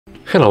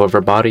Hello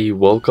everybody,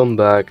 welcome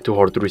back to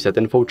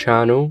HardReset.Info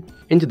channel.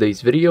 In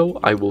today's video,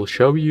 I will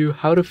show you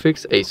how to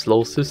fix a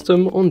slow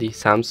system on the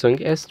Samsung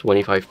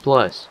S25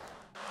 Plus.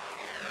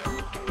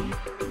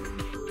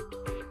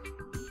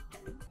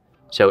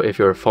 So if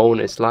your phone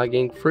is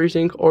lagging,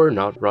 freezing or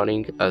not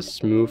running as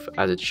smooth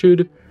as it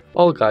should,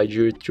 I'll guide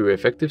you through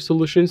effective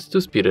solutions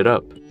to speed it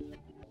up.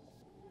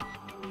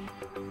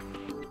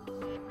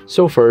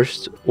 So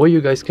first, what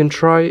you guys can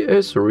try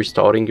is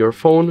restarting your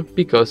phone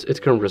because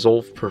it can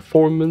resolve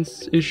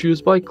performance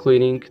issues by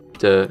cleaning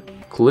the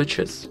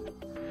glitches.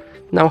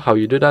 Now how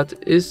you do that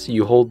is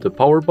you hold the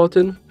power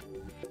button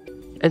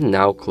and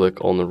now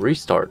click on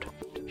restart.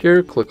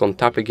 Here click on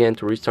tap again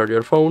to restart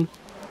your phone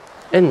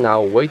and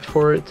now wait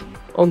for it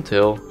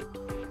until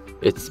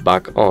it's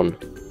back on.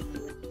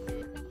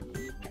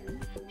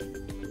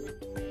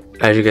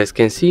 As you guys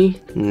can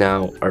see,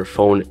 now our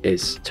phone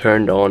is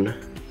turned on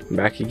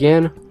back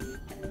again.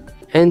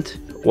 And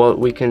what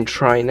we can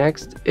try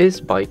next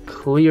is by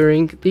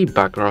clearing the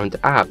background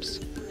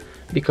apps,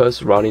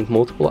 because running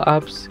multiple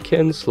apps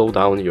can slow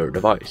down your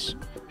device.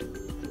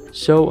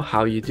 So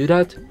how you do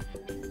that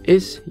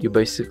is you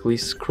basically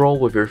scroll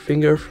with your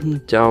finger from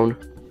down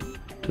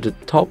to the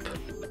top,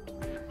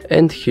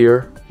 and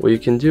here what you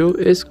can do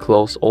is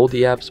close all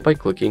the apps by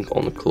clicking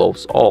on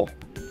close all.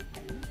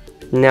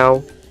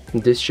 Now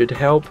this should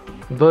help,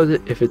 but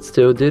if it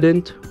still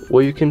didn't,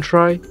 what you can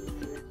try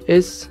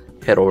is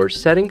head over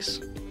settings.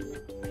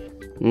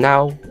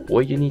 Now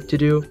what you need to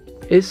do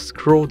is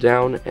scroll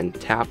down and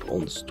tap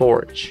on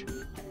storage.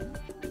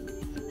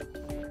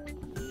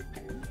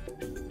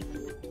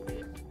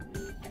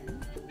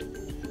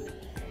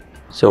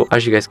 So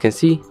as you guys can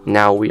see,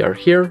 now we are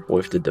here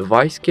with the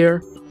device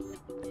care.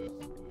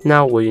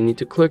 Now what you need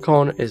to click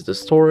on is the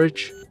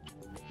storage,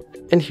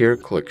 and here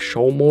click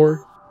show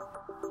more.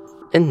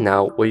 And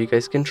now what you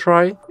guys can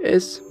try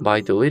is by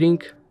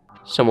deleting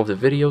some of the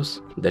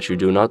videos that you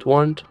do not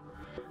want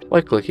by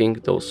clicking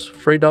those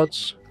three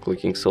dots,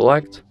 clicking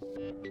select,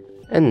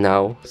 and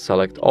now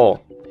select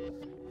all.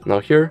 Now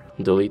here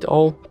delete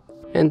all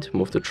and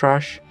move to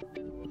trash.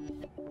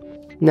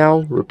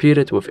 Now repeat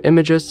it with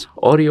images,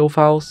 audio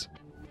files,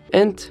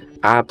 and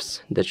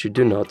apps that you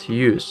do not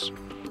use.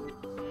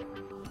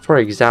 For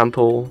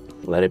example,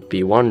 let it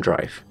be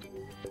OneDrive.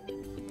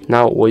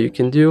 Now what you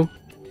can do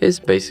is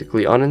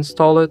basically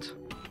uninstall it.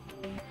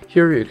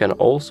 Here you can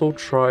also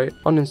try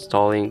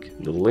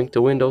uninstalling the Link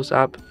to Windows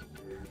app,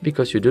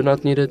 because you do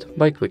not need it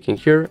by clicking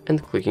here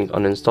and clicking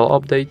uninstall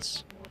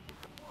updates.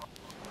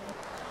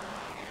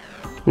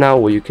 Now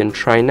what you can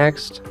try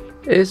next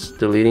is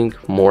deleting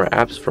more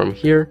apps from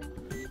here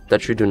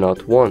that you do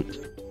not want.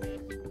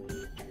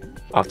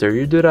 After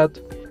you do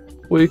that,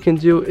 what you can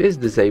do is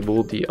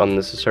disable the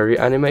unnecessary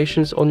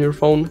animations on your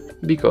phone,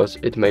 because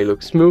it may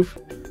look smooth,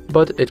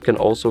 but it can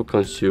also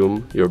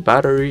consume your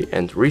battery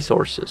and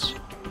resources.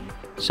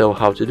 So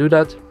how to do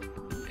that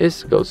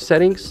is go to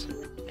settings,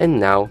 and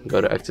now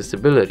go to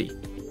accessibility.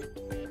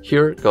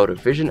 Here go to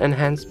vision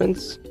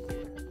enhancements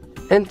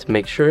and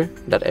make sure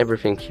that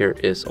everything here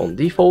is on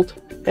default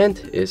and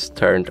is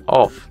turned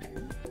off,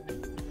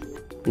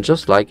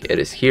 just like it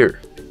is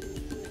here.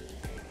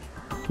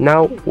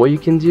 Now what you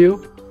can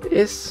do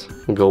is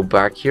go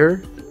back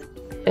here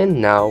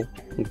and now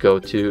go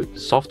to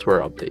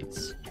software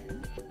updates.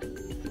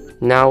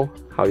 Now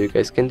how you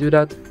guys can do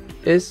that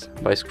is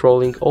by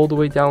scrolling all the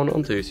way down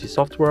until you see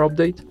software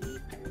update,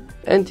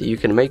 and you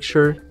can make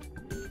sure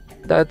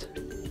that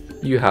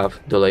you have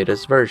the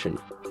latest version,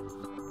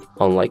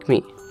 unlike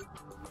me.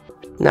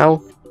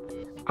 Now,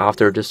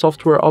 after the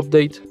software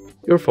update,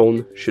 your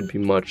phone should be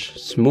much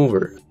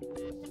smoother.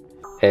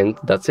 And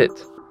that's it.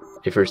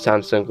 If your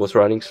Samsung was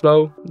running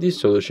slow, these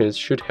solutions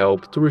should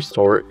help to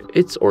restore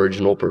its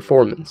original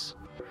performance.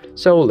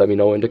 So let me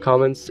know in the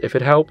comments if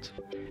it helped,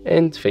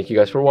 and thank you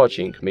guys for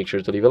watching. Make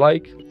sure to leave a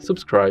like,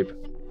 subscribe,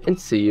 and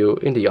see you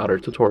in the other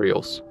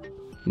tutorials.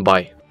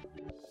 Bye.